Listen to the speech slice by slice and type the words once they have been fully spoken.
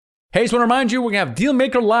Hey, just want to remind you, we're going to have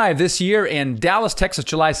Dealmaker Live this year in Dallas, Texas,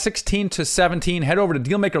 July 16 to 17. Head over to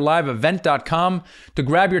dealmakerliveevent.com to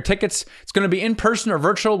grab your tickets. It's going to be in person or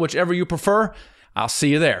virtual, whichever you prefer. I'll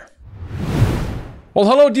see you there. Well,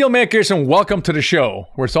 hello, Dealmakers, and welcome to the show,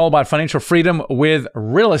 where it's all about financial freedom with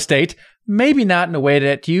real estate. Maybe not in the way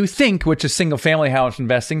that you think, which is single-family house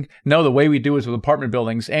investing. No, the way we do is with apartment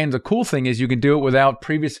buildings. And the cool thing is you can do it without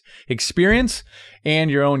previous experience and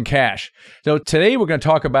your own cash. So today we're going to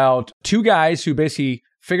talk about two guys who basically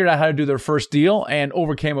figured out how to do their first deal and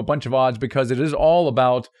overcame a bunch of odds because it is all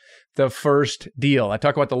about the first deal. I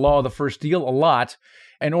talk about the law of the first deal a lot.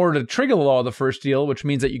 In order to trigger the law of the first deal, which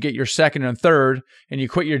means that you get your second and third and you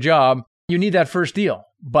quit your job, you need that first deal.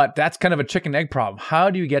 But that's kind of a chicken egg problem.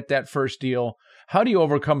 How do you get that first deal? How do you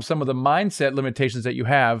overcome some of the mindset limitations that you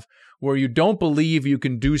have where you don't believe you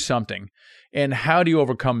can do something? And how do you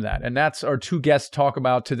overcome that? And that's our two guests talk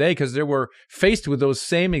about today because they were faced with those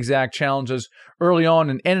same exact challenges early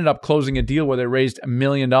on and ended up closing a deal where they raised $1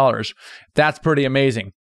 million. That's pretty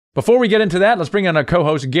amazing. Before we get into that, let's bring on our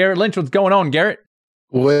co-host, Garrett Lynch. What's going on, Garrett?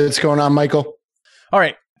 What's going on, Michael? All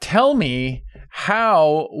right. Tell me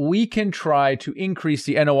how we can try to increase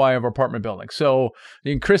the NOI of apartment buildings. So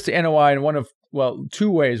you increase the NOI in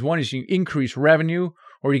two ways. One is you can increase revenue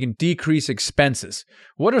or you can decrease expenses.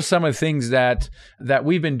 What are some of the things that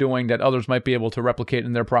we've been doing that others might be able to replicate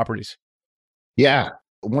in their properties? Yeah.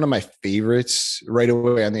 One of my favorites right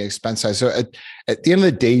away on the expense side. So at the end of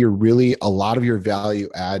the day, a lot of your value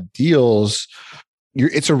add deals,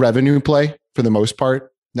 it's a revenue play for the most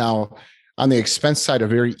part. Now, on the expense side, a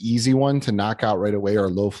very easy one to knock out right away are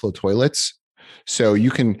low flow toilets. So you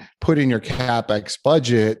can put in your CapEx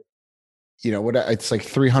budget, it's like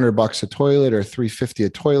 $300 a toilet or $350 a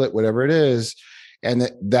toilet, whatever it is. And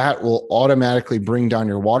that will automatically bring down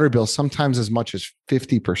your water bill, sometimes as much as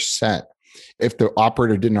 50% if the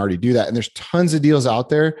operator didn't already do that. And there's tons of deals out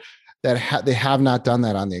there that they have not done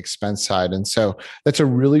that on the expense side. And so that's a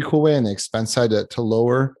really cool way on the expense side to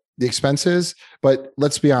lower the expenses. But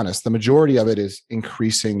let's be honest, the majority of it is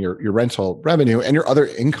increasing your rental revenue and your other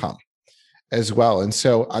income as well. And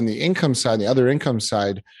so on the income side, the other income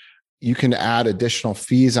side, you can add additional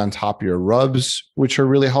fees on top of your RUBS, which are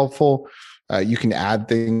really helpful. You can add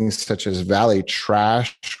things such as valet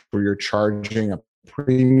trash, where you're charging a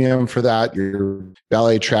premium for that. Your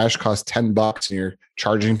valet trash costs $10 and you're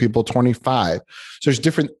charging people $25. So there's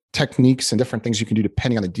different techniques and different things you can do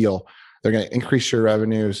depending on the deal. They're going to increase your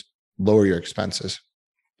revenues, lower your expenses.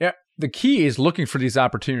 Yeah. The key is looking for these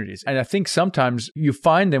opportunities. And I think sometimes you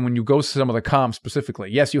find them when you go to some of the comps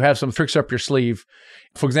specifically. Yes, you have some tricks up your sleeve.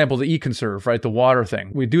 For example, the eConserve, right? The water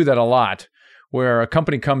thing. We do that a lot where a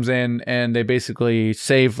company comes in and they basically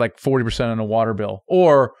save like 40% on a water bill.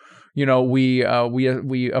 Or we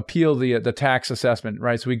appeal the tax assessment,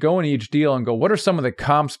 right? So we go in each deal and go, what are some of the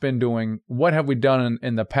comps been doing? What have we done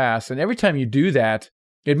in the past? And every time you do that,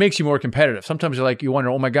 it makes you more competitive. Sometimes you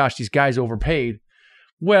wonder, oh my gosh, these guys overpaid.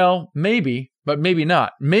 Well, maybe, but maybe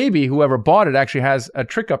not. Maybe whoever bought it actually has a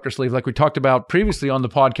trick up their sleeve, like we talked about previously on the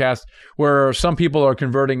podcast, where some people are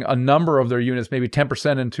converting a number of their units, maybe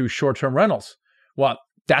 10% into short-term rentals. Well,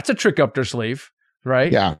 that's a trick up their sleeve,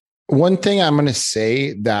 right? Yeah. One thing I'm going to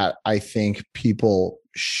say that I think people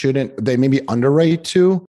they maybe underrate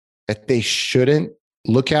too, that they shouldn't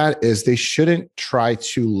look at is they shouldn't try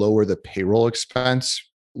to lower the payroll expense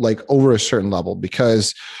like over a certain level,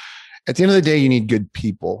 because at the end of the day, you need good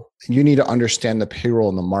people. You need to understand the payroll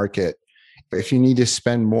in the market. If you need to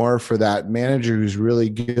spend more for that manager who's really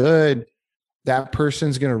good, that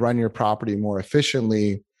person's going to run your property more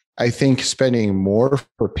efficiently. I think spending more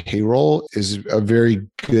for payroll is a very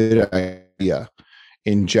good idea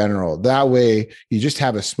in general. That way, you just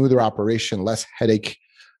have a smoother operation, less headache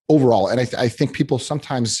overall. And I think people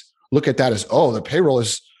sometimes look at that as, oh, the payroll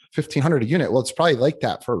is $1,500 a unit. Well, it's probably like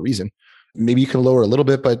that for a reason. Maybe you can lower a little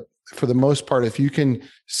bit, but for the most part, if you can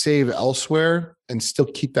save elsewhere and still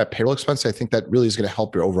keep that payroll expense, I think that really is going to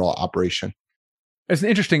help your overall operation. It's an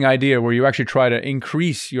interesting idea where you actually try to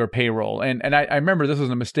increase your payroll. And I remember this was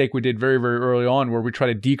a mistake we did very, very early on where we try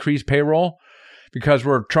to decrease payroll because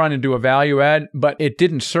we're trying to do a value add, but it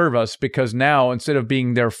didn't serve us because now instead of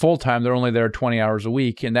being there full time, they're only there 20 hours a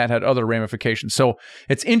week, and that had other ramifications. So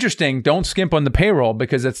it's interesting. Don't skimp on the payroll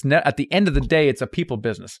because at the end of the day, it's a people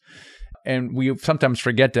business. And we sometimes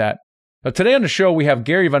forget that. But today on the show, we have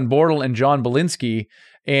Gary Van Bortel and John Belinsky,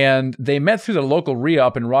 and they met through the local REIA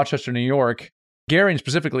up in Rochester, New York. Gary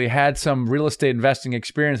specifically had some real estate investing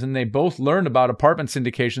experience, and they both learned about apartment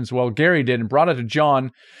syndications. Well, Gary did, and brought it to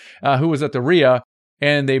John, who was at the REIA,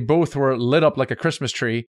 and they both were lit up like a Christmas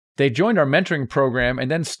tree. They joined our mentoring program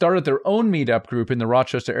and then started their own meetup group in the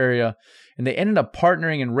Rochester area. And they ended up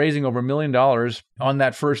partnering and raising over $1 million on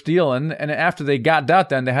that first deal. And after they got that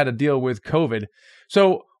done, they had to deal with COVID.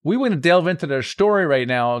 So we want to delve into their story right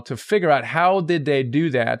now to figure out how did they do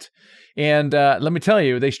that. And let me tell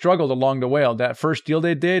you, they struggled along the way. That first deal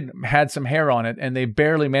they did had some hair on it, and they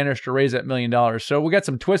barely managed to raise that $1 million. So we got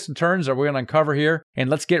some twists and turns that we're going to uncover here. And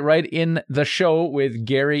let's get right in the show with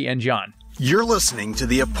Gary and John. You're listening to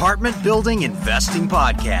the Apartment Building Investing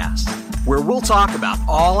Podcast, where we'll talk about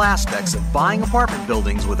all aspects of buying apartment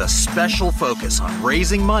buildings with a special focus on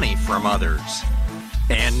raising money from others.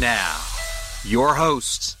 And now, your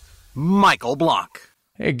hosts, Michael Blanc.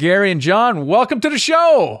 Hey, Gary and John, welcome to the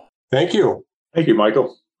show. Thank you. Thank you,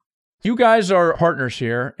 Michael. You guys are partners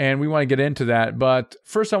here, and we want to get into that. But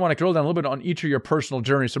first, I want to drill down a little bit on each of your personal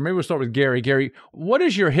journeys. So maybe we'll start with Gary. Gary, what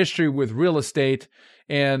is your history with real estate,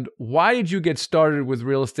 and why did you get started with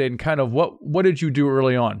real estate, and kind of what did you do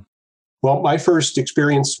early on? Well, my first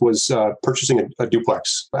experience was purchasing a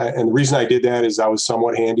duplex. And the reason I did that is I was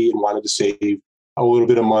somewhat handy and wanted to save a little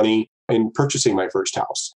bit of money in purchasing my first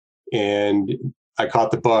house. And I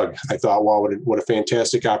caught the bug. I thought, wow, what a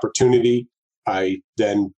fantastic opportunity. I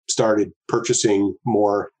then started purchasing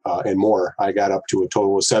more and more. I got up to a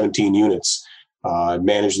total of 17 units. I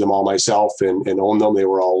managed them all myself and owned them. They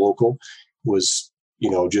were all local. Was,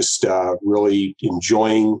 just really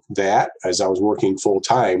enjoying that as I was working full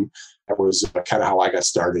time. That was kind of how I got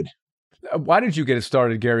started. Why did you get it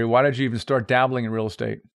started, Gary? Why did you even start dabbling in real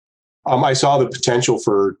estate? I saw the potential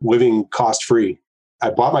for living cost-free. I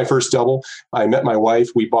bought my first double. I met my wife.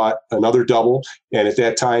 We bought another double. And at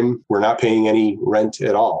that time, we're not paying any rent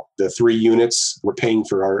at all. The 3 units were paying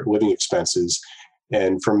for our living expenses.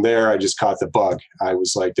 And from there, I just caught the bug. I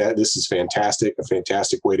was like, this is fantastic, a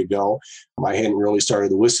fantastic way to go. I hadn't really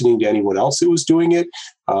started listening to anyone else that was doing it.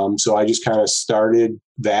 So I just kind of started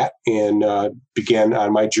that and began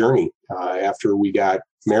on my journey. After we got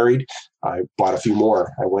married, I bought a few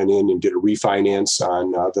more. I went in and did a refinance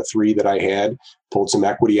on the 3 that I had, pulled some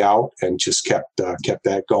equity out, and just kept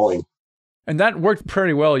that going. And that worked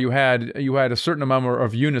pretty well. You had a certain amount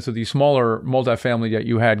of units of these smaller multifamily that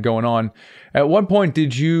you had going on. At what point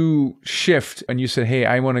did you shift and you said, hey,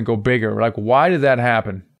 I want to go bigger? Like, why did that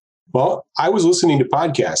happen? Well, I was listening to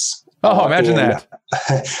podcasts. Oh, imagine that.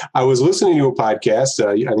 I was listening to a podcast.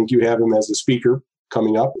 I think you have him as a speaker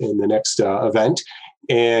coming up in the next event.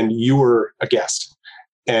 And you were a guest.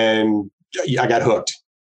 And I got hooked.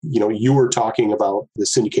 You were talking about the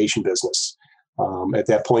syndication business. At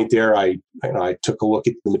that point there, I took a look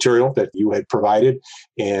at the material that you had provided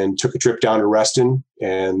and took a trip down to Reston,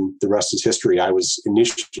 and the rest is history. I was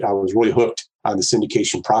really hooked on the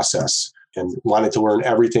syndication process and wanted to learn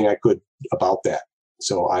everything I could about that.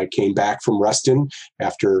 So I came back from Reston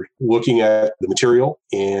after looking at the material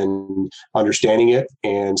and understanding it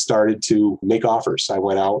and started to make offers. I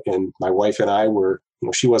went out, and my wife and I were,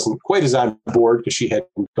 she wasn't quite as on board because she hadn't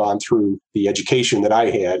gone through the education that I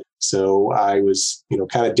had. So I was,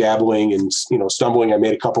 kind of dabbling and, stumbling. I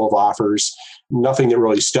made a couple of offers, nothing that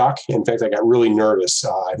really stuck. In fact, I got really nervous.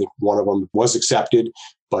 I think one of them was accepted,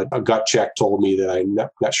 but a gut check told me that I'm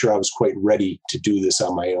not sure I was quite ready to do this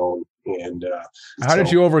on my own. And how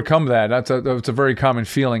did you overcome that? That's a very common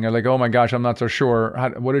feeling. Like, oh my gosh, I'm not so sure.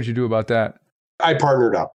 What did you do about that? I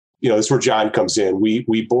partnered up. This is where John comes in.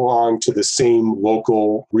 We belong to the same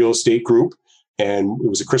local real estate group, and it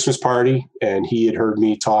was a Christmas party, and he had heard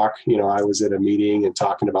me talk. I was at a meeting and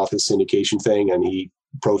talking about the syndication thing, and he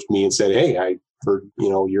approached me and said, hey, I heard,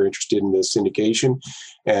 you're interested in this syndication,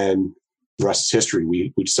 and the rest is history.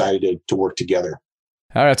 We decided to work together.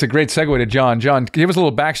 All right, that's a great segue to John. John, give us a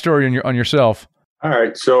little backstory on yourself. All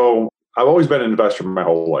right, so I've always been an investor my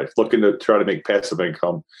whole life, looking to try to make passive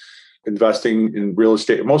income, investing in real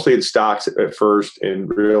estate, mostly in stocks at first, and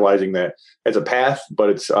realizing that it's a path, but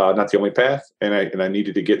it's not the only path. And I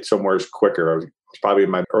needed to get somewhere quicker. I was probably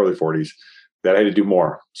in my early 40s that I had to do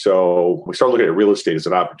more. So we started looking at real estate as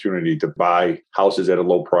an opportunity to buy houses at a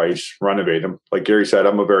low price, renovate them. Like Gary said,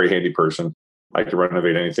 I'm a very handy person. I like to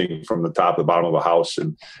renovate anything from the top to the bottom of a house.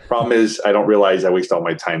 And problem is, I don't realize I waste all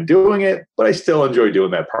my time doing it, but I still enjoy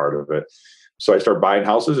doing that part of it. So I started buying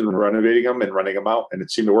houses and renovating them and renting them out, and it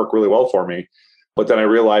seemed to work really well for me. But then I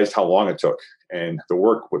realized how long it took and the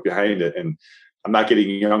work behind it. And I'm not getting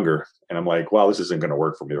younger. And I'm like, well, this isn't going to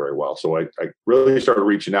work for me very well. So I really started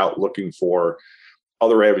reaching out, looking for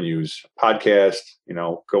other avenues, podcasts,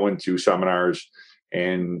 going to seminars.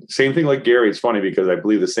 And same thing like Gary. It's funny because I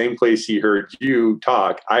believe the same place he heard you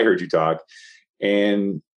talk, I heard you talk,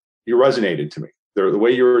 and you resonated to me. The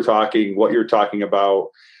way you were talking, what you're talking about,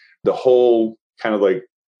 the whole kind of like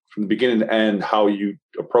from the beginning to end, how you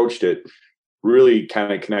approached it really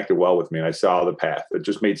kind of connected well with me. And I saw the path. It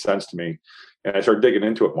just made sense to me. And I started digging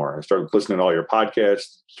into it more. I started listening to all your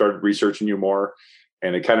podcasts, started researching you more.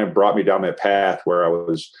 And it kind of brought me down that path where I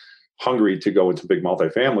was hungry to go into big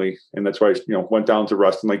multifamily. And that's why I went down to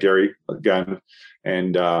Ruston Lake Erie again.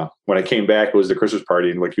 And when I came back, it was the Christmas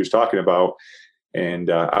party and like he was talking about.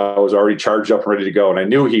 And I was already charged up and ready to go. And I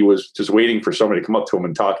knew he was just waiting for somebody to come up to him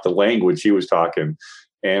and talk the language he was talking.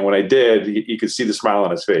 And when I did, you could see the smile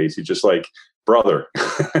on his face. He's just like, brother,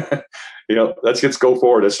 let's go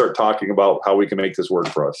forward. Let's start talking about how we can make this work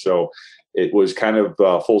for us. So it was kind of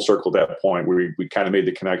full circle at that point where we kind of made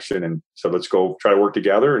the connection. And so let's go try to work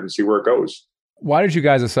together and see where it goes. Why did you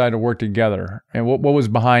guys decide to work together? And what was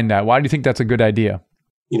behind that? Why do you think that's a good idea?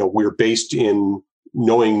 We're based in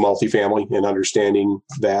knowing multifamily and understanding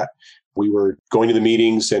that. We were going to the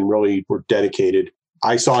meetings and really were dedicated.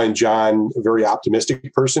 I saw in John a very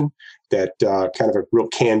optimistic person that kind of a real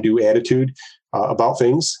can-do attitude about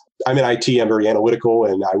things. I'm in IT, I'm very analytical,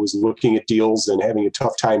 and I was looking at deals and having a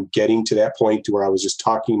tough time getting to that point to where I was just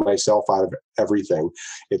talking myself out of everything.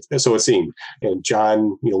 So it seemed. And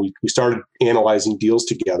John, we started analyzing deals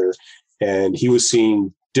together, and he was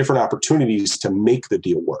seeing different opportunities to make the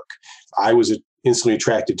deal work. I was instantly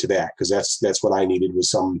attracted to that because that's what I needed, was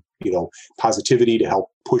some positivity to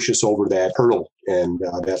help push us over that hurdle, and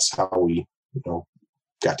that's how we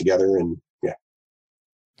got together. And yeah.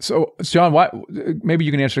 So John, maybe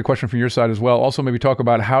you can answer the question from your side as well. Also, maybe talk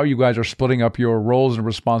about how you guys are splitting up your roles and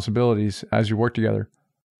responsibilities as you work together.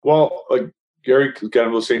 Well, Gary kind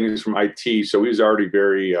of was saying he's from IT, so he's already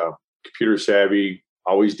very computer savvy,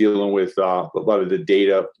 always dealing with a lot of the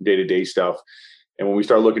day-to-day stuff. And when we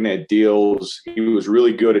started looking at deals, he was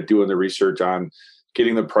really good at doing the research on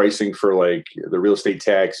getting the pricing for like the real estate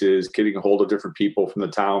taxes, getting a hold of different people from the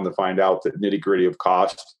town to find out the nitty-gritty of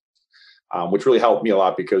cost, which really helped me a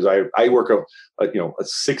lot because I work a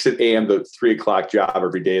 6 a.m. to 3 o'clock job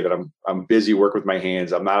every day that I'm busy working with my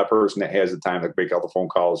hands. I'm not a person that has the time to make all the phone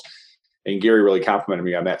calls. And Gary really complimented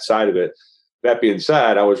me on that side of it. That being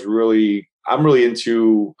said, I'm really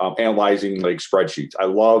into analyzing like spreadsheets. I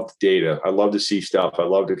love data. I love to see stuff. I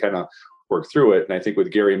love to kind of work through it. And I think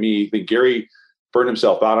with Gary and me, I think Gary burned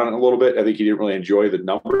himself out on it a little bit. I think he didn't really enjoy the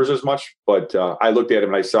numbers as much, but I looked at him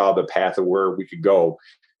and I saw the path of where we could go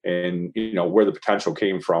and, where the potential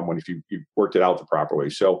came from if you worked it out the proper way.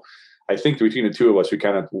 So I think between the two of us, we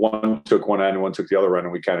kind of, one took one end and one took the other end,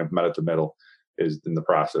 and we kind of met at the middle is in the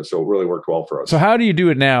process. So it really worked well for us. So how do you do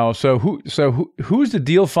it now? So who's the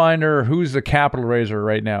deal finder? Who's the capital raiser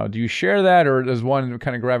right now? Do you share that, or does one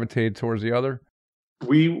kind of gravitate towards the other?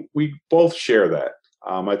 We both share that.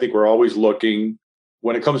 I think we're always looking.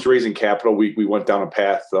 When it comes to raising capital, we went down a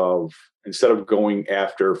path of, instead of going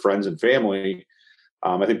after friends and family,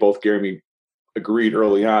 I think both Gary and me agreed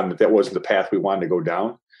early on that wasn't the path we wanted to go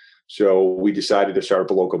down. So we decided to start up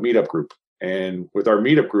a local meetup group. And with our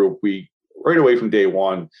meetup group, we right away from day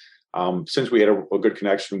one, since we had a good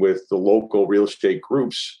connection with the local real estate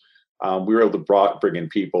groups, we were able to bring in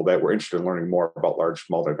people that were interested in learning more about large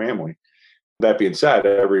multifamily. That being said,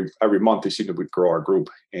 every month they seemed to grow our group.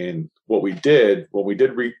 And what we did, when we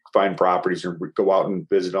did find properties and go out and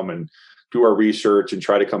visit them and do our research and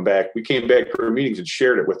try to come back, we came back to our meetings and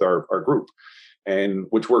shared it with our group, and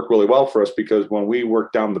which worked really well for us because when we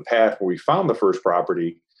worked down the path where we found the first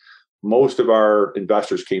property, most of our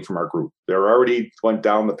investors came from our group. They already went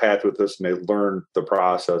down the path with us and they learned the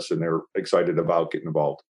process and they're excited about getting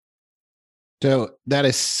involved. So that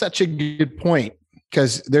is such a good point,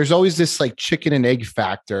 because there's always this like chicken and egg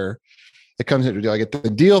factor that comes into, do I get the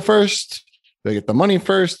deal first? Do I get the money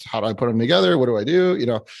first? How do I put them together? What do I do?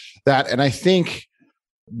 That. And I think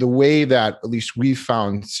the way that at least we've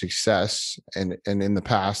found success and in the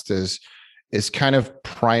past is kind of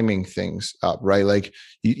priming things up, right? Like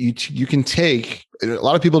you can take, a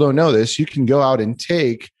lot of people don't know this, you can go out and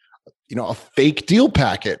take, a fake deal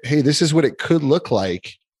packet. Hey, this is what it could look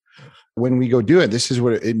like when we go do it. This is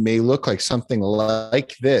what it may look like, something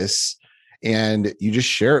like this. And you just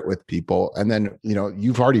share it with people. And then,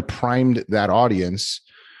 you've already primed that audience.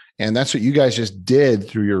 And that's what you guys just did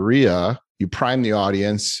through your RIA. You primed the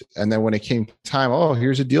audience. And then when it came time, oh,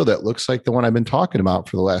 here's a deal that looks like the one I've been talking about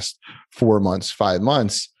for the last 4 months, 5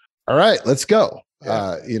 months. All right, let's go.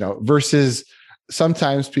 Yeah. Versus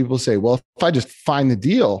sometimes people say, well, if I just find the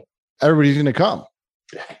deal, everybody's going to come.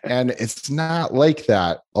 And it's not like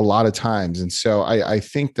that a lot of times. And so I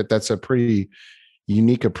think that that's a pretty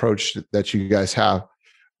unique approach that you guys have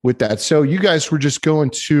with that. So you guys were just going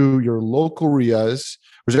to your local RIAs.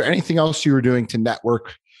 Was there anything else you were doing to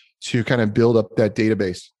network to kind of build up that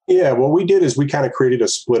database? Yeah, what we did is we kind of created a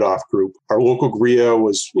split off group. Our local GRIA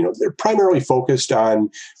was, they're primarily focused on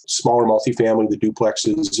smaller multifamily, the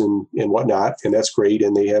duplexes and whatnot, and that's great.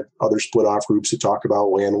 And they have other split off groups that talk about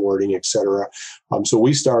landlording, et cetera. So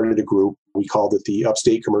we started a group. We called it the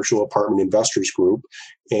Upstate Commercial Apartment Investors Group.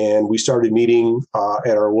 And we started meeting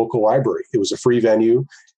at our local library. It was a free venue.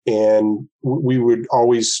 And we would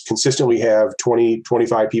always consistently have 20,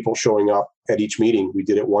 25 people showing up at each meeting. We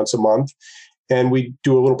did it once a month. And we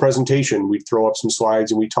do a little presentation. We throw up some slides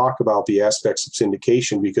and we talk about the aspects of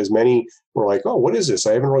syndication, because many were like, oh, what is this?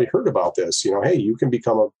 I haven't really heard about this. Hey, you can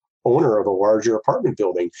become an owner of a larger apartment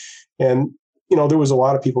building. And, there was a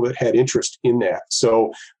lot of people that had interest in that.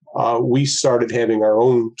 So we started having our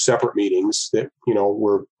own separate meetings that,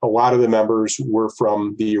 were a lot of the members were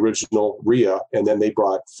from the original RIA, and then they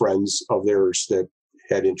brought friends of theirs that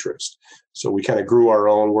had interest. So we kind of grew our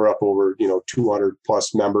own. We're up over, 200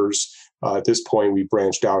 plus members. At this point, we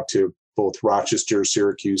branched out to both Rochester,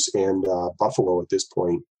 Syracuse, and Buffalo at this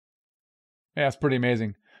point. Yeah, it's pretty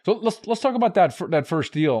amazing. So let's talk about that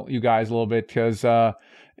first deal, you guys, a little bit, because how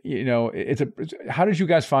did you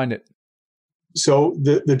guys find it? So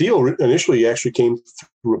the deal initially actually came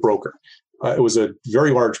through a broker. It was a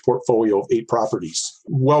very large portfolio of 8 properties,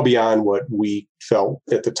 well beyond what we felt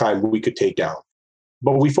at the time we could take down.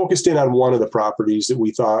 But we focused in on one of the properties that we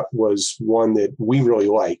thought was one that we really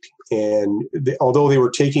liked. And although they were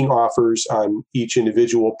taking offers on each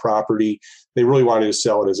individual property, they really wanted to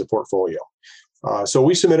sell it as a portfolio. So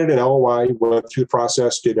we submitted an LOI, went through the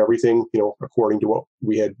process, did everything, according to what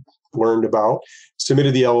we had learned about,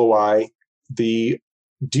 submitted the LOI. The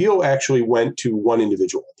deal actually went to one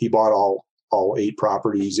individual. He bought all 8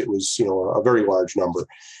 properties. It was, a very large number.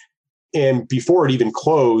 And before it even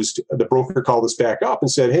closed, the broker called us back up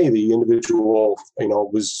and said, hey, the individual,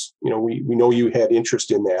 was, we know you had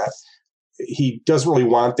interest in that. He doesn't really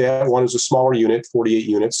want that. One is a smaller unit, 48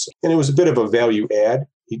 units. And it was a bit of a value add.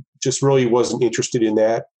 He just really wasn't interested in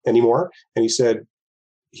that anymore. And he said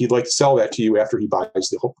he'd like to sell that to you after he buys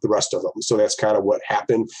the rest of them. So that's kind of what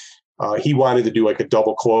happened. He wanted to do like a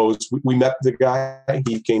double close. We met the guy.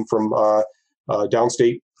 He came from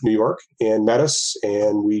downstate New York and met us,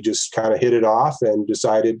 and we just kind of hit it off and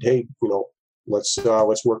decided, hey, let's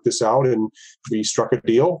work this out. And we struck a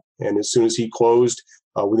deal. And as soon as he closed,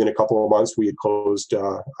 within a couple of months, we had closed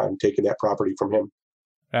on taking that property from him.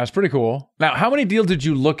 That's pretty cool. Now, how many deals did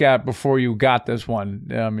you look at before you got this one?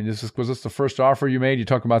 I mean, was this the first offer you made? You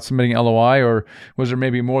talk about submitting LOI, or was there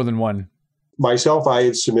maybe more than one? Myself, I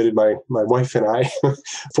had submitted my wife and I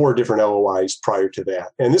 4 different LOIs prior to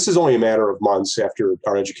that. And this is only a matter of months after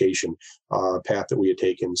our education path that we had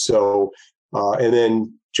taken. So, and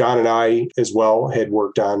then John and I as well had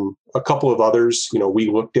worked on a couple of others, we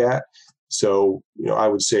looked at. So, I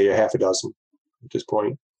would say a half a dozen at this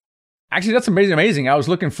point. Actually, that's amazing. I was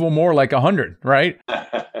looking for more like 100, right?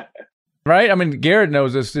 Right. I mean, Garrett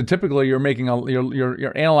knows this. Typically, you're making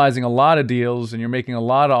you're analyzing a lot of deals and you're making a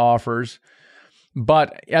lot of offers.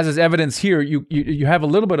 But as is evidence here, you have a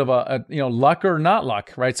little bit of a luck or not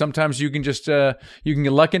luck, right? Sometimes you can just you can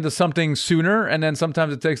get luck into something sooner, and then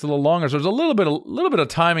sometimes it takes a little longer. So there's a little bit of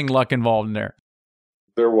timing luck involved in there.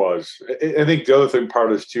 There was. I think the other thing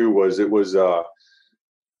part of this too was it was a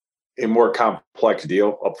more complex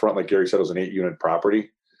deal up front. Like Gary said, it was an 8-unit property.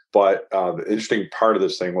 But the interesting part of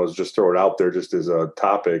this thing was, just throw it out there just as a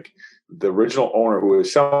topic, the original owner who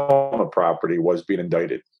was selling the property was being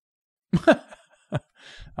indicted.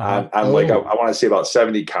 I want to say about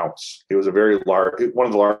 70 counts. It was a very large, one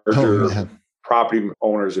of the larger property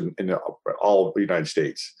owners in all of the United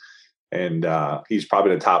States. And he's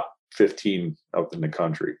probably in the top 15 up in the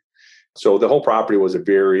country. So the whole property was a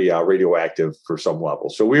very radioactive for some level.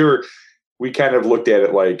 So we kind of looked at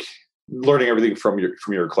it like learning everything from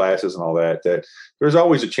your classes and all that there's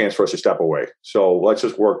always a chance for us to step away. So let's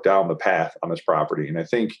just work down the path on this property. And I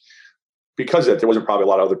think because of that, there wasn't probably a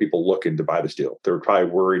lot of other people looking to buy this deal. They were probably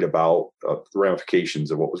worried about the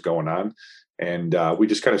ramifications of what was going on. And we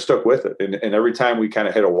just kind of stuck with it. And every time we kind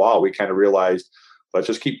of hit a wall, we kind of realized, let's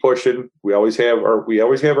just keep pushing. We always have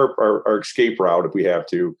our escape route if we have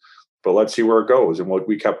to, but let's see where it goes. And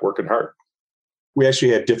we kept working hard. We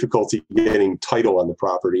actually had difficulty getting title on the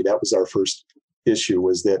property. That was our first issue,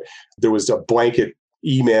 was that there was a blanket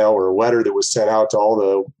email or letter that was sent out to all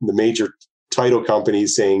the major title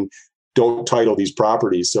companies saying, don't title these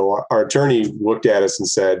properties. So our attorney looked at us and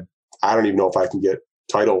said, I don't even know if I can get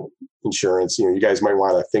title insurance. You guys might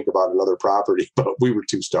want to think about another property, but we were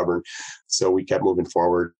too stubborn. So we kept moving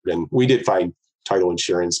forward, and we did find title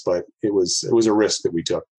insurance, but it was a risk that we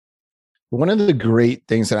took. One of the great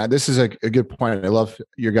things, and this is a good point, I love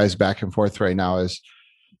your guys back and forth right now, is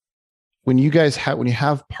when you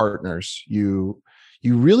have partners, you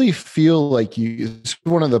really feel like it's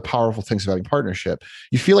one of the powerful things about a partnership.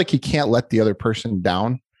 You feel like you can't let the other person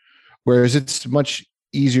down. Whereas it's much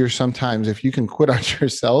easier sometimes if you can quit on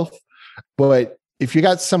yourself. But if you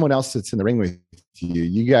got someone else that's in the ring with you,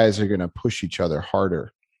 you guys are going to push each other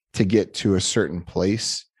harder to get to a certain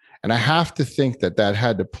place. And I have to think that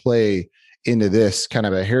had to play into this kind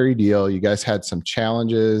of a hairy deal. You guys had some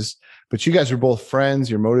challenges, but you guys are both friends.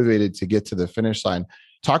 You're motivated to get to the finish line.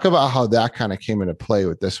 Talk about how that kind of came into play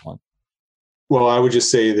with this one. Well, I would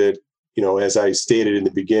just say that, as I stated in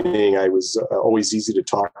the beginning, I was always easy to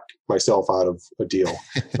talk myself out of a deal.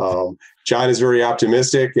 John is very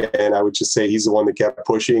optimistic, and I would just say he's the one that kept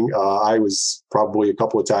pushing. I was probably a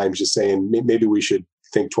couple of times just saying maybe we should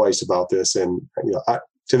think twice about this. And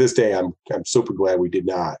to this day, I'm super glad we did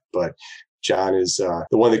not. But John is the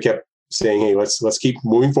one that kept saying, hey, let's keep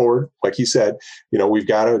moving forward. Like he said, we've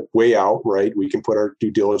got a way out, right? We can put our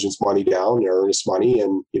due diligence money down, earnest money,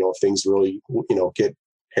 and if things really get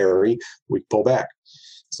hairy, we pull back.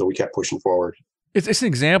 So we kept pushing forward. It's an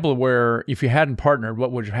example where if you hadn't partnered,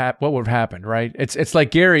 what would have happened, right? It's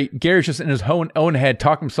like Gary's just in his own head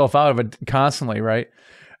talking himself out of it constantly, right?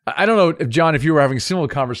 I don't know if John, if you were having similar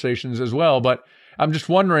conversations as well, but I'm just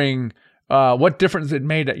wondering what difference it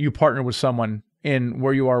made that you partnered with someone in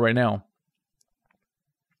where you are right now.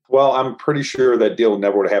 Well, I'm pretty sure that deal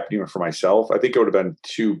never would have happened even for myself. I think it would have been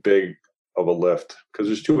too big of a lift because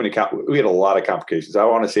there's too many. We had a lot of complications. I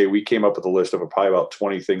want to say we came up with a list of probably about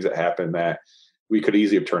 20 things that happened that we could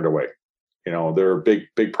easily have turned away. There are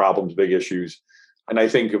big problems, big issues. And I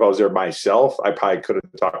think if I was there myself, I probably could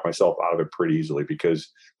have talked myself out of it pretty easily because,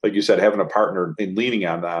 like you said, having a partner and leaning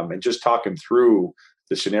on them and just talking through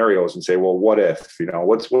the scenarios and say, well, what if,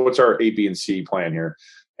 what's our A, B, and C plan here?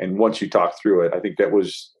 And once you talk through it, I think that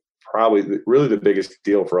was probably really the biggest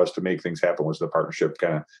deal for us to make things happen was the partnership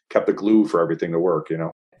kind of kept the glue for everything to work,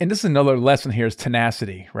 And this is another lesson here is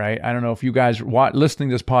tenacity, right? I don't know if you guys listening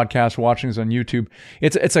to this podcast, watching this on YouTube,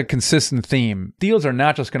 it's a consistent theme. Deals are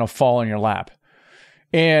not just going to fall in your lap.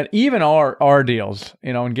 And even our deals,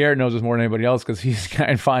 and Garrett knows this more than anybody else because he's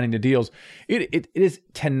kind of finding the deals. It is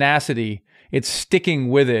tenacity. It's sticking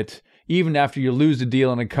with it even after you lose the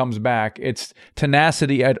deal and it comes back. It's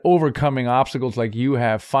tenacity at overcoming obstacles like you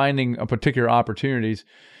have, finding a particular opportunities.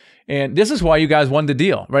 And this is why you guys won the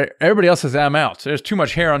deal, right? Everybody else says, I'm out. So there's too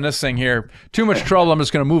much hair on this thing here. Too much trouble. I'm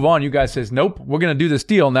just going to move on. You guys says, nope, we're going to do this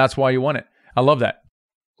deal. And that's why you won it. I love that.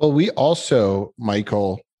 Well, we also,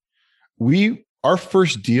 Michael, our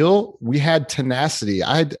first deal, we had tenacity.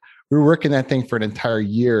 We were working that thing for an entire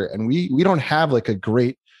year, and we don't have like a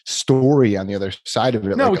great story on the other side of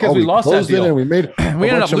it. No, because we lost that deal. And we made we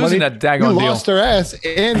ended up losing that daggone deal. We lost our ass,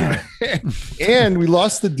 and we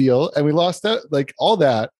lost the deal, and we lost that, like all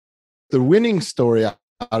that. The winning story out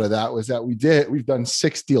of that was that we've done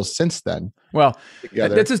 6 deals since then. Well,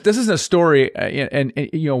 this is a story, and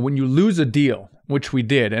when you lose a deal, which we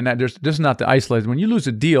did, and this is not the isolated. When you lose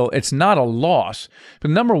a deal, it's not a loss.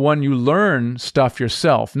 But number one, you learn stuff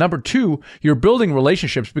yourself. Number two, you're building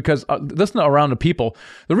relationships because listen around the people.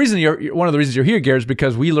 The reason one of the reasons you're here, Gary, is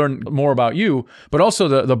because we learn more about you, but also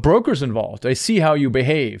the brokers involved. They see how you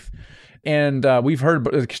behave. And we've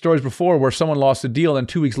heard stories before where someone lost a deal and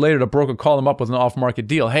 2 weeks later, the broker called them up with an off-market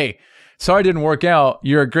deal. Hey, sorry it didn't work out.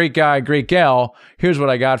 You're a great guy, great gal. Here's what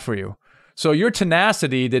I got for you. So your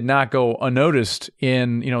tenacity did not go unnoticed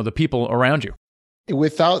in, the people around you.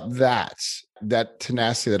 Without that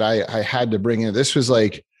tenacity that I had to bring in, this was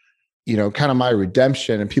like, kind of my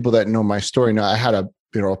redemption. And people that know my story know I had a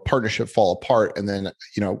partnership fall apart and then,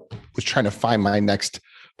 was trying to find my next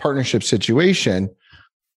partnership situation.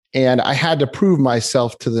 And I had to prove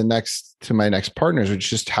myself to my next partners, which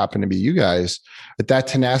just happened to be you guys, but that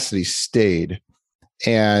tenacity stayed.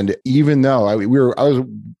 And even though I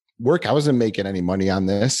wasn't making any money on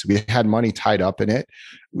this. We had money tied up in it.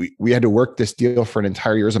 We had to work this deal for an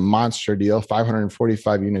entire year. It was a monster deal,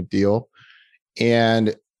 545 unit deal.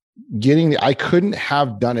 And I couldn't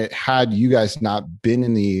have done it had you guys not been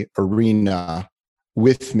in the arena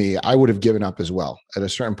with me. I would have given up as well. At a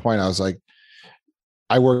certain point, I was like,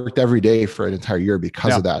 I worked every day for an entire year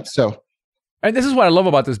because of that. So, and this is what I love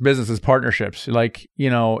about this business is partnerships. Like,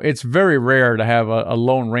 it's very rare to have a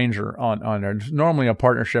lone ranger on there. It's normally a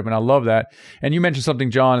partnership, and I love that. And you mentioned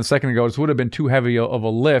something, John, a second ago. This would have been too heavy of a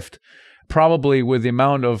lift, probably with the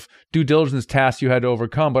amount of due diligence tasks you had to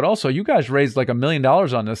overcome. But also, you guys raised like $1 million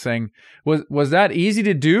on this thing. Was that easy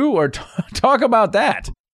to do, or talk about that?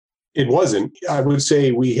 It wasn't. I would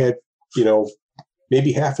say we had,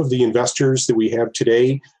 maybe half of the investors that we have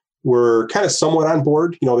today were kind of somewhat on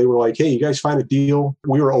board. You know, they were like, hey, you guys find a deal.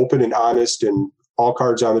 We were open and honest and all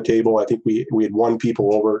cards on the table. I think we had won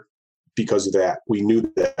people over because of that. We knew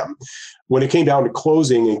them. When it came down to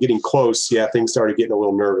closing and getting close, things started getting a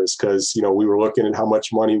little nervous because, you know, we were looking at how much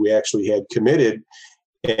money we actually had committed,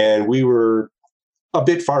 and we were a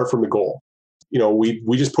bit far from the goal. You know, we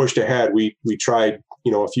just pushed ahead. We tried,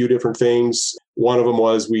 you know, a few different things. One of them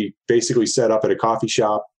was we basically set up at a coffee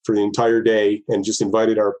shop for the entire day and just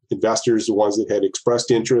invited our investors, the ones that had expressed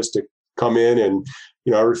interest, to come in. And,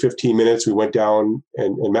 you know, every 15 minutes we went down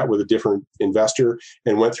and met with a different investor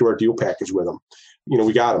and went through our deal package with them. You know,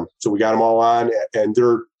 we got them. So we got them all on, and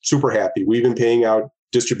they're super happy. We've been paying out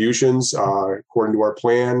distributions according to our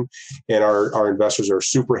plan, and our investors are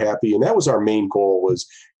super happy. And that was our main goal was,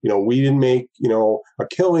 you know, we didn't make, you know, a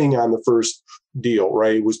killing on the first deal,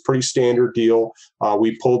 right? It was a pretty standard deal.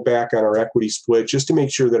 We pulled back on our equity split just to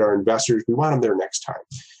make sure that our investors, we want them there next time.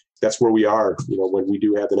 That's where we are. You know, when we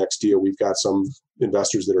do have the next deal, we've got some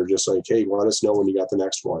investors that are just like, hey, let us know when you got the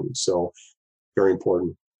next one. So very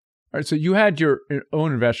important. All right. So you had your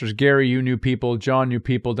own investors. Gary, you knew people. John knew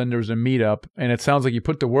people. Then there was a meetup. And it sounds like you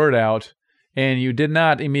put the word out and you did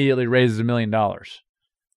not immediately raise $1 million.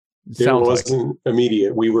 It wasn't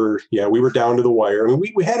immediate. We were down to the wire. I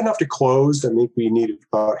mean, we had enough to close. I think we needed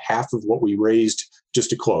about half of what we raised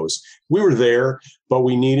just to close. We were there, but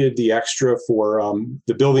we needed the extra for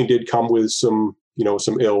the building did come with some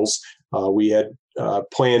ills. We had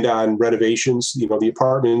planned on renovations. You know, the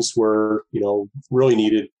apartments were, you know, really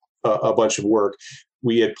needed a bunch of work.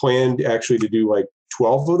 We had planned actually to do like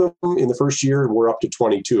 12 of them in the first year, and we're up to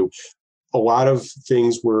 22. A lot of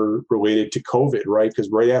things were related to COVID, right? Because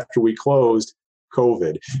right after we closed,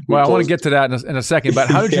 COVID. I want to get to that in a second. But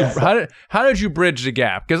how did how did you bridge the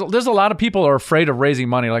gap? Because there's a lot of people are afraid of raising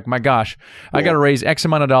money. Like, my gosh, I got to raise X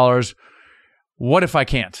amount of dollars. What if I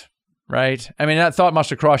can't? Right? I mean, that thought must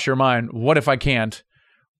have crossed your mind. What if I can't?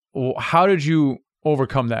 How did you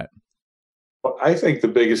overcome that? Well, I think the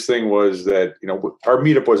biggest thing was that, you know, our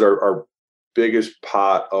meetup was our biggest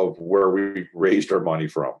pot of where we raised our money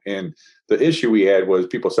from. And the issue we had was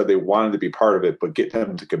people said they wanted to be part of it, but getting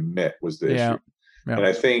them to commit was the issue. Yeah. And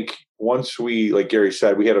I think once we, like Gary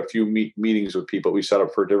said, we had a few meetings with people we set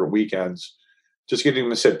up for different weekends, just getting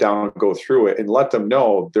them to sit down and go through it and let them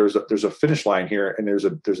know there's a finish line here and there's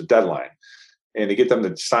a deadline, and to get them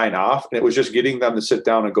to sign off. And it was just getting them to sit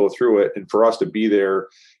down and go through it, and for us to be there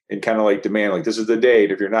and kind of like demand, like, this is the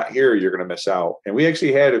date. If you're not here, you're going to miss out. And we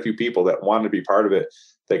actually had a few people that wanted to be part of it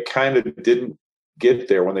that kind of didn't get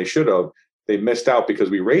there when they should have. They missed out because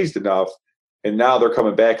we raised enough. And now they're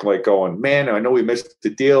coming back and like going, man, I know we missed the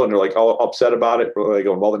deal. And they're like all upset about it. They're like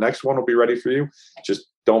going, well, the next one will be ready for you. Just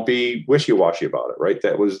don't be wishy-washy about it, right?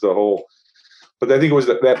 That was the whole, but I think it was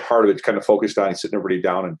that part of it kind of focused on sitting everybody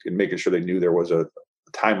down and making sure they knew there was a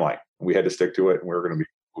timeline. We had to stick to it, and we were going to be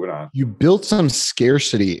moving on. You built some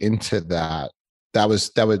scarcity into that. That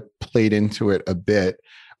would played into it a bit,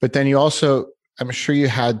 but then you also, I'm sure you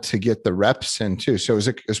had to get the reps in too. So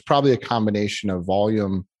it was probably a combination of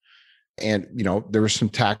volume, and, you know, there were some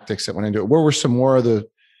tactics that went into it. Where were some more of the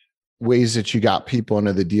ways that you got people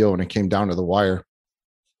into the deal when it came down to the wire?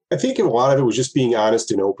 I think a lot of it was just being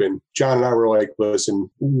honest and open. John and I were like,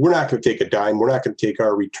 listen, we're not going to take a dime. We're not going to take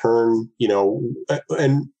our return, you know.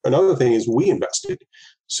 And another thing is we invested.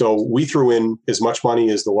 So we threw in as much money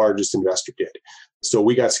as the largest investor did. So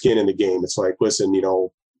we got skin in the game. It's like, listen, you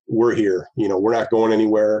know, we're here, you know, we're not going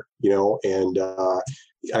anywhere, you know, and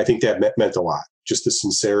I think that meant a lot. Just the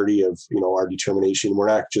sincerity of, you know, our determination. We're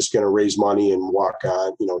not just going to raise money and walk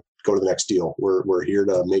on, you know, go to the next deal. We're here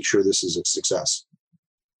to make sure this is a success.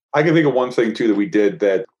 I can think of one thing too that we did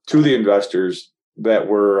that to the investors that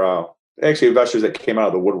were actually investors that came out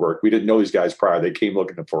of the woodwork. We didn't know these guys prior. They came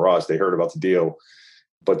looking for us. They heard about the deal,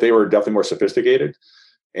 but they were definitely more sophisticated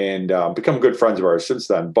and become good friends of ours since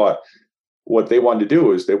then. But what they wanted to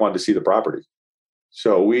do is they wanted to see the property.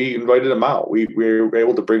 So we invited them out. We were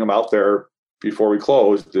able to bring them out there before we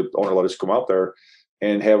closed. The owner let us come out there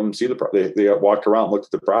and have them see the property. They walked around, looked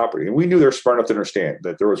at the property, and we knew they were smart enough to understand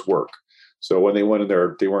that there was work. So when they went in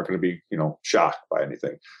there, they weren't going to be, you know, shocked by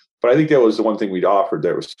anything. But I think that was the one thing we'd offered.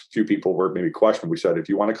 There was a few people were maybe questioning. We said, if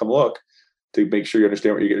you want to come look to make sure you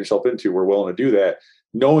understand what you're getting yourself into, we're willing to do that,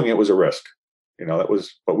 knowing it was a risk. You know, that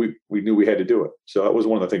was, but we knew we had to do it. So that was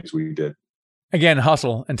one of the things we did. Again,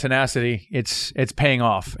 hustle and tenacity, it's paying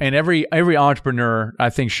off. And every entrepreneur, I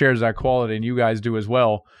think, shares that quality, and you guys do as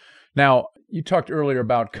well. Now, you talked earlier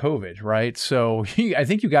about COVID, right? So I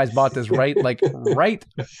think you guys bought this right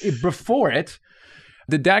before it.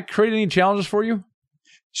 Did that create any challenges for you?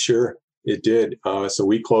 Sure, it did. So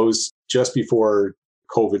we closed just before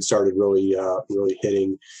COVID started really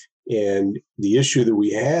hitting. And the issue that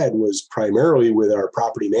we had was primarily with our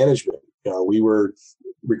property management. We were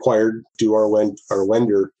required to our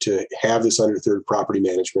lender to have this under third property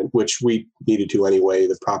management, which we needed to anyway.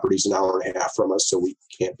 The property's an hour and a half from us, so we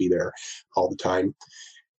can't be there all the time.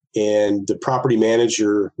 And the property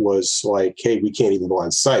manager was like, hey, we can't even go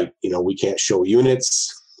on site. We can't show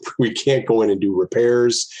units. We can't go in and do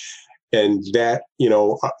repairs. And that,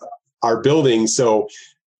 our building. So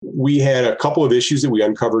we had a couple of issues that we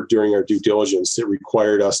uncovered during our due diligence that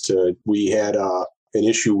required us we had an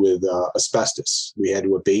issue with asbestos. We had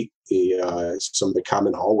to abate some of the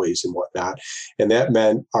common hallways and whatnot. And that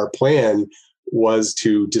meant our plan was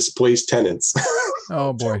to displace tenants.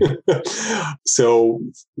 Oh, boy. So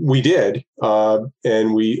we did.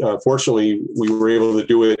 And we, fortunately, we were able to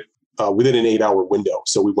do it within an 8-hour window.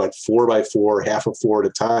 So we went 4 by 4, half of 4 at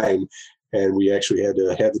a time. And we actually had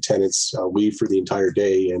to have the tenants leave for the entire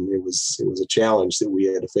day. And it was a challenge that we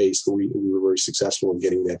had to face, but we were very successful in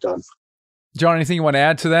getting that done. John, anything you want to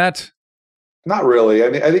add to that? Not really. I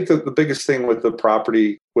mean, I think the biggest thing with the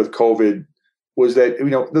property with COVID was that,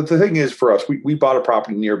 the thing is for us, we bought a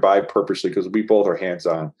property nearby purposely because we both are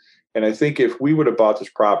hands-on. And I think if we would have bought this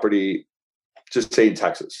property, just say in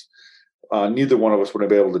Texas, neither one of us would have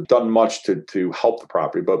been able to done much to help the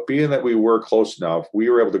property. But being that we were close enough, we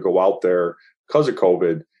were able to go out there because of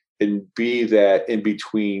COVID and be that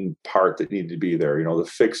in-between part that needed to be there, to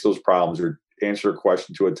fix those problems or answer a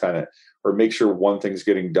question to a tenant or make sure one thing's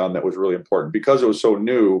getting done that was really important. Because it was so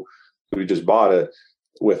new, we just bought it.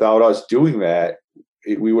 Without us doing that,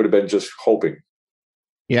 we would have been just hoping.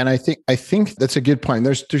 Yeah, and I think that's a good point.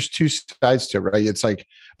 There's two sides to it, right? It's like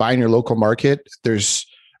buying your local market. There's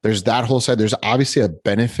that whole side. There's obviously a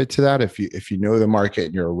benefit to that if you know the market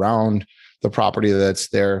and you're around the property that's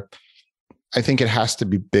there. I think it has to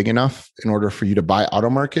be big enough in order for you to buy auto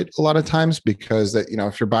market a lot of times, because that,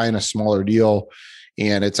 if you're buying a smaller deal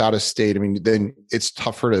and it's out of state, then it's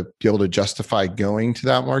tougher to be able to justify going to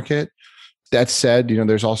that market. That said,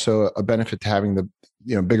 there's also a benefit to having the,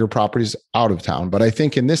 bigger properties out of town. But I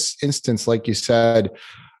think in this instance, like you said,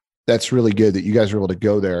 that's really good that you guys were able to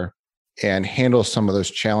go there and handle some of those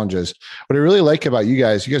challenges. What I really like about you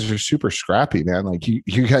guys are super scrappy, man. Like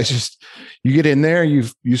you guys you get in there,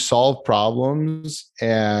 you solve problems,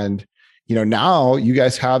 and now you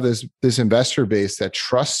guys have this investor base that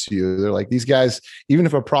trusts you. They're like, these guys, even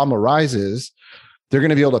if a problem arises, they're going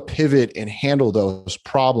to be able to pivot and handle those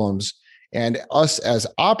problems. And us as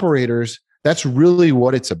operators, that's really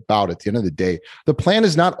what it's about at the end of the day. The plan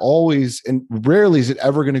is not always, and rarely is it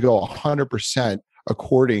ever going to go 100%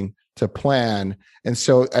 according to plan. And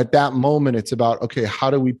so at that moment, it's about, okay, how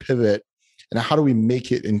do we pivot and how do we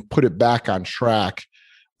make it and put it back on track?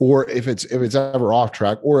 Or if it's ever off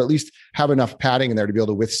track, or at least have enough padding in there to be able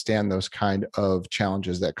to withstand those kind of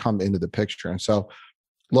challenges that come into the picture. And so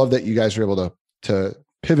love that you guys are able to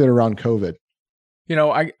pivot around COVID.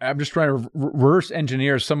 I'm just trying to reverse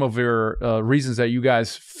engineer some of your reasons that you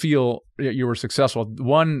guys feel you were successful.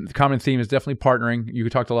 One common theme is definitely partnering. You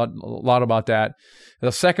talked a lot about that.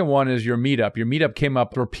 The second one is your meetup. Your meetup came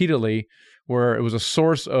up repeatedly, where it was a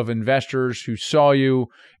source of investors who saw you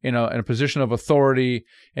in a position of authority,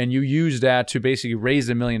 and you used that to basically raise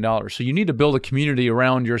 $1 million. So you need to build a community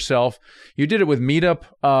around yourself. You did it with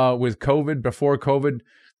Meetup, with COVID, before COVID.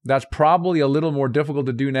 That's probably a little more difficult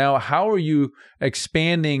to do now. How are you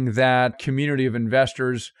expanding that community of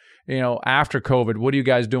investors, after COVID? What are you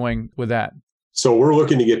guys doing with that? So we're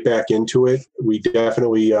looking to get back into it. We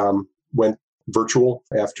definitely went virtual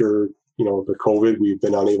after, the COVID. We've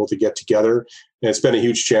been unable to get together, and it's been a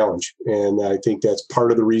huge challenge. And I think that's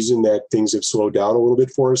part of the reason that things have slowed down a little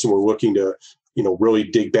bit for us. And we're looking to, really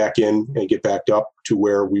dig back in and get back up to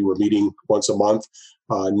where we were meeting once a month.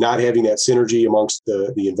 Not having that synergy amongst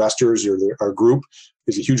the investors or our group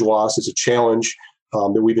is a huge loss. It's a challenge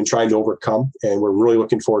that we've been trying to overcome, and we're really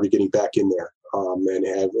looking forward to getting back in there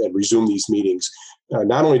and resume these meetings.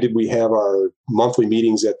 Not only did we have our monthly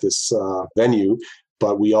meetings at this venue,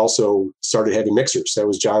 but we also started having mixers. That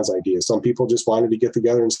was John's idea. Some people just wanted to get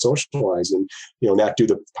together and socialize and, not do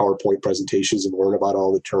the PowerPoint presentations and learn about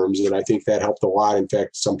all the terms. And I think that helped a lot. In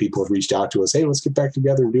fact, some people have reached out to us, hey, let's get back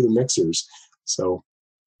together and do the mixers. So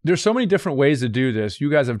there's so many different ways to do this. You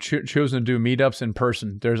guys have chosen to do meetups in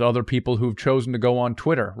person. There's other people who've chosen to go on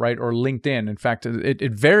Twitter, right, or LinkedIn. In fact,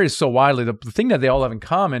 it varies so widely. The thing that they all have in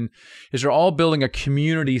common is they're all building a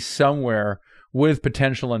community somewhere with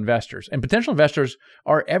potential investors. And potential investors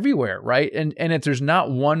are everywhere, right? And there's not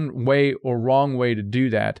one way or wrong way to do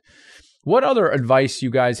that. What other advice you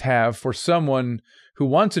guys have for someone who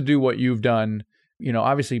wants to do what you've done?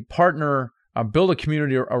 Obviously partner build a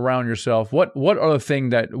community around yourself. What other thing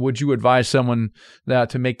that would you advise someone that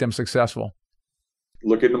to make them successful?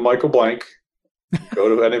 Look into Michael Blank,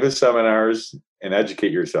 go to any of his seminars, and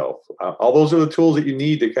educate yourself. All those are the tools that you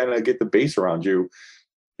need to kind of get the base around you.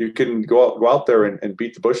 You can go out there and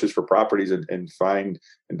beat the bushes for properties and find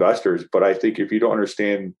investors. But I think if you don't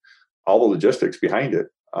understand all the logistics behind it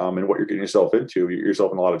and what you're getting yourself into, you're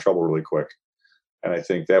yourself in a lot of trouble really quick. And I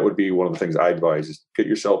think that would be one of the things I advise is get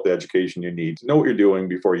yourself the education you need to know what you're doing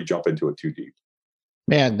before you jump into it too deep.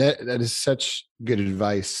 Man, that is such good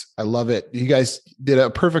advice. I love it. You guys did a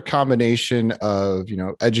perfect combination of,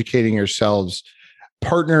 educating yourselves,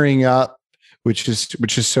 partnering up, which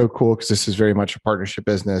is so cool because this is very much a partnership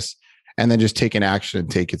business, and then just taking action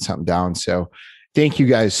and taking something down. So thank you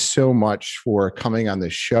guys so much for coming on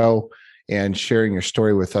this show and sharing your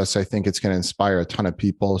story with us. I think it's going to inspire a ton of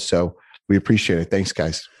people. So we appreciate it. Thanks,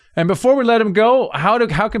 guys. And before we let them go,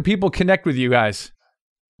 how can people connect with you guys?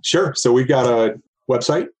 Sure. So we've got a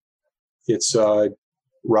website. It's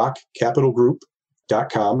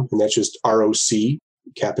rockcapitalgroup.com, and that's just ROC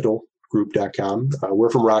capitalgroup.com. We're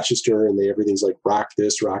from Rochester, and everything's like rock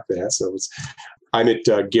this, rock that. So I'm at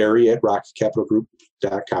Gary at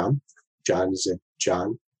rockcapitalgroup.com. John is at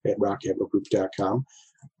John at rockcapitalgroup.com.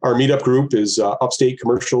 Our meetup group is Upstate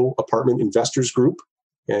Commercial Apartment Investors Group,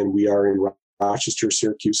 and we are in Rochester,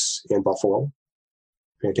 Syracuse, and Buffalo.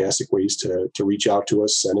 Fantastic ways to reach out to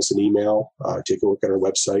us, send us an email, take a look at our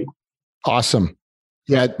website. Awesome.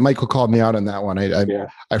 Yeah, Michael called me out on that one.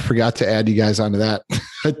 I forgot to add you guys onto that.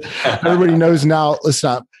 Everybody knows now.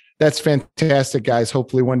 Listen, that's fantastic, guys.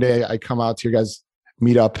 Hopefully one day I come out to your guys'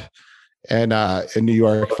 meetup and in New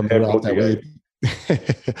York from out that way.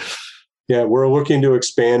 Yeah, we're looking to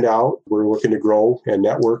expand out. We're looking to grow and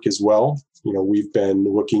network as well. We've been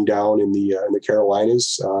looking down in the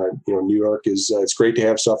Carolinas. New York is, it's great to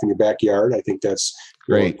have stuff in your backyard. I think that's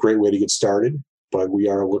a great way to get started, but we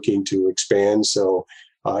are looking to expand. So,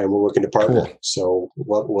 and we're looking to partner. Cool. So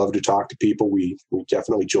love to talk to people. We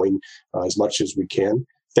definitely join as much as we can.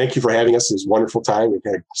 Thank you for having us. It was a wonderful time. We've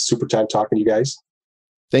had a super time talking to you guys.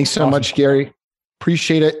 Thanks so much, Gary.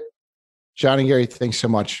 Appreciate it. John and Gary, thanks so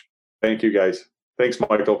much. Thank you, guys. Thanks,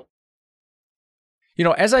 Michael.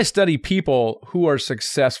 As I study people who are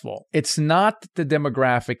successful, it's not the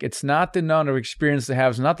demographic, it's not the amount of experience they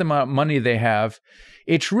have, it's not the amount of money they have.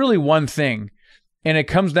 It's really one thing, and it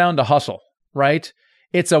comes down to hustle, right?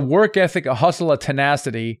 It's a work ethic, a hustle, a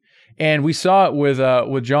tenacity, and we saw it with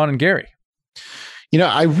John and Gary.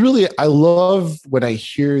 I love when I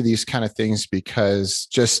hear these kind of things because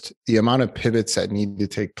just the amount of pivots that need to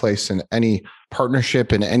take place in any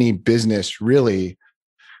partnership in any business, really,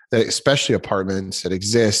 that especially apartments that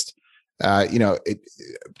exist,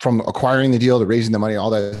 from acquiring the deal to raising the money, all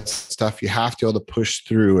that stuff, you have to be able to push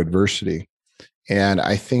through adversity. And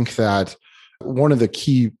I think that one of the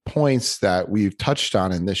key points that we've touched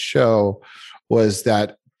on in this show was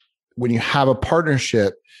that when you have a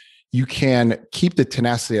partnership, you can keep the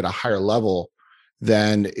tenacity at a higher level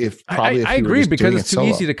than if probably. I agree, because it's too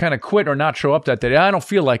easy to kind of quit or not show up that day. I don't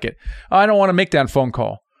feel like it. I don't want to make that phone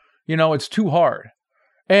call. It's too hard.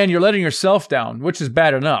 And you're letting yourself down, which is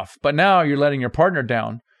bad enough. But now you're letting your partner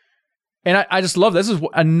down. And I just love this. This is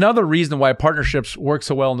another reason why partnerships work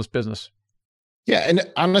so well in this business. Yeah. And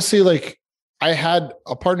honestly, I had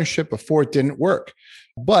a partnership before it didn't work,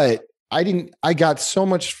 but I got so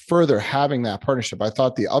much further having that partnership. I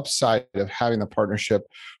thought the upside of having the partnership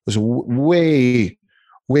was way,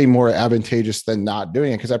 way more advantageous than not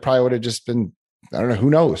doing it, because I probably would have just been, I don't know, who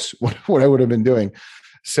knows what I would have been doing.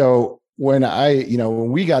 So when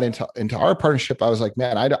when we got into our partnership, I was like,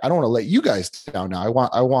 man, I don't want to let you guys down now.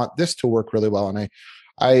 I want this to work really well. And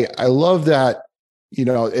I love that,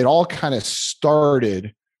 it all kind of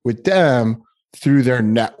started with them through their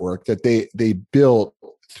network that they built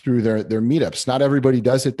through their meetups. Not everybody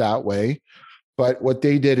does it that way, but what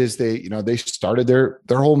they did is they started their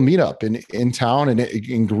whole meetup in town, and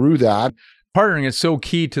it grew that. Partnering is so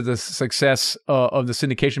key to the success of the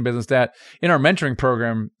syndication business that in our mentoring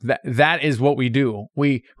program, that is what we do.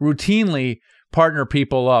 We routinely partner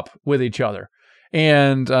people up with each other.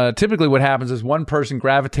 And typically what happens is one person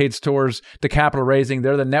gravitates towards the capital raising.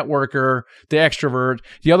 They're the networker, the extrovert.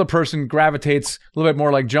 The other person gravitates a little bit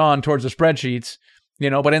more like John towards the spreadsheets.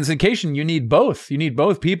 But in syndication, you need both. You need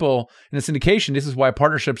both people in a syndication. This is why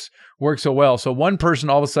partnerships work so well. So one person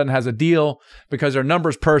all of a sudden has a deal because they're a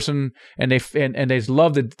numbers person, and they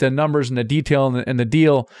love the numbers and the detail and the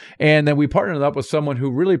deal. And then we partner up with someone who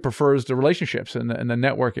really prefers the relationships and the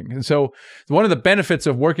networking. And so one of the benefits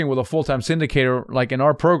of working with a full-time syndicator, like in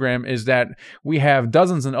our program, is that we have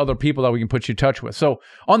dozens and other people that we can put you in touch with. So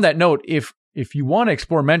on that note, if if you want to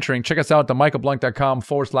explore mentoring, check us out at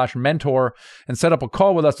michaelblank.com/mentor and set up a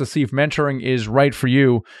call with us to see if mentoring is right for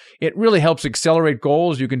you. It really helps accelerate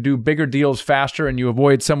goals. You can do bigger deals faster and you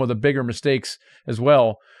avoid some of the bigger mistakes as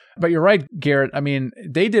well. But you're right, Garrett. I mean,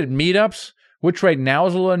 they did meetups, which right now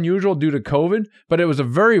is a little unusual due to COVID, but it was a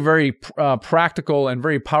very, very practical and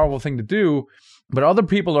very powerful thing to do. But other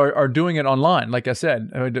people are doing it online. Like I said,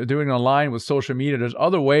 doing it online with social media. There's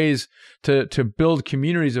other ways to build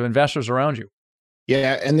communities of investors around you.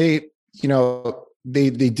 Yeah. And they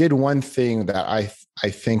did one thing that I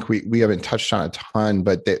think we haven't touched on a ton,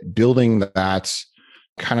 but that building that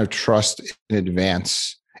kind of trust in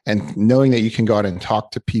advance and knowing that you can go out and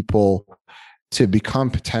talk to people to become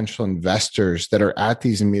potential investors that are at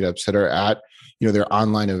these meetups, that are at, their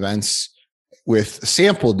online events, with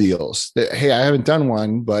sample deals that, hey, I haven't done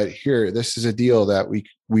one, but here, this is a deal that we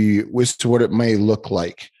this is what it may look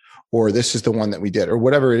like, or this is the one that we did, or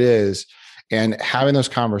whatever it is. And having those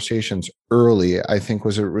conversations early, I think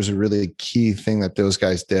was a really key thing that those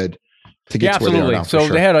guys did to get to where they are now. So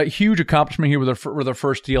they had a huge accomplishment here with their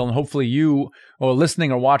first deal, and hopefully you, or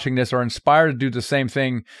listening or watching this, are inspired to do the same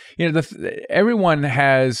thing. Everyone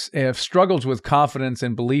has struggles with confidence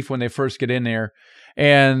and belief when they first get in there.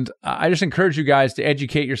 And I just encourage you guys to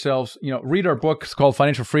educate yourselves. Read our book. It's called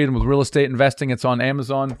Financial Freedom with Real Estate Investing. It's on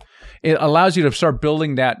Amazon. It allows you to start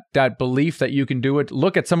building that belief that you can do it.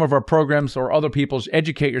 Look at some of our programs or other people's,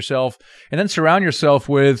 educate yourself, and then surround yourself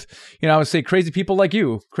with, I would say, crazy people like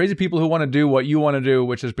you, crazy people who want to do what you want to do,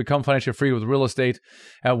 which is become financially free with real estate.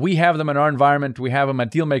 We have them in our environment. We have them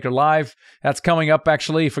at Dealmaker Live. That's coming up,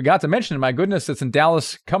 actually. Forgot to mention, my goodness, it's in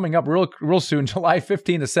Dallas coming up real soon, July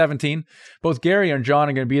 15 to 17. Both Gary and John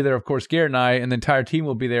are going to be there. Of course, Garrett and I and the entire team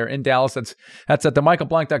will be there in Dallas. That's at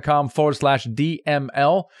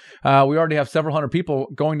themichaelblank.com/DML. We already have several hundred people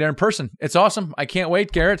going there in person. It's awesome. I can't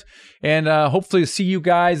wait, Garrett. And hopefully see you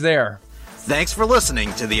guys there. Thanks for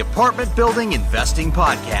listening to the Apartment Building Investing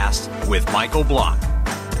Podcast with Michael Blank.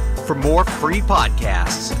 For more free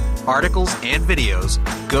podcasts, articles, and videos,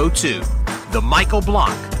 go to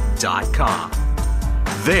themichaelblank.com.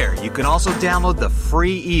 There, you can also download the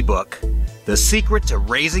free ebook, The Secret to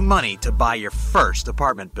Raising Money to Buy Your First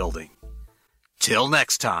Apartment Building. Till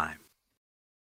next time.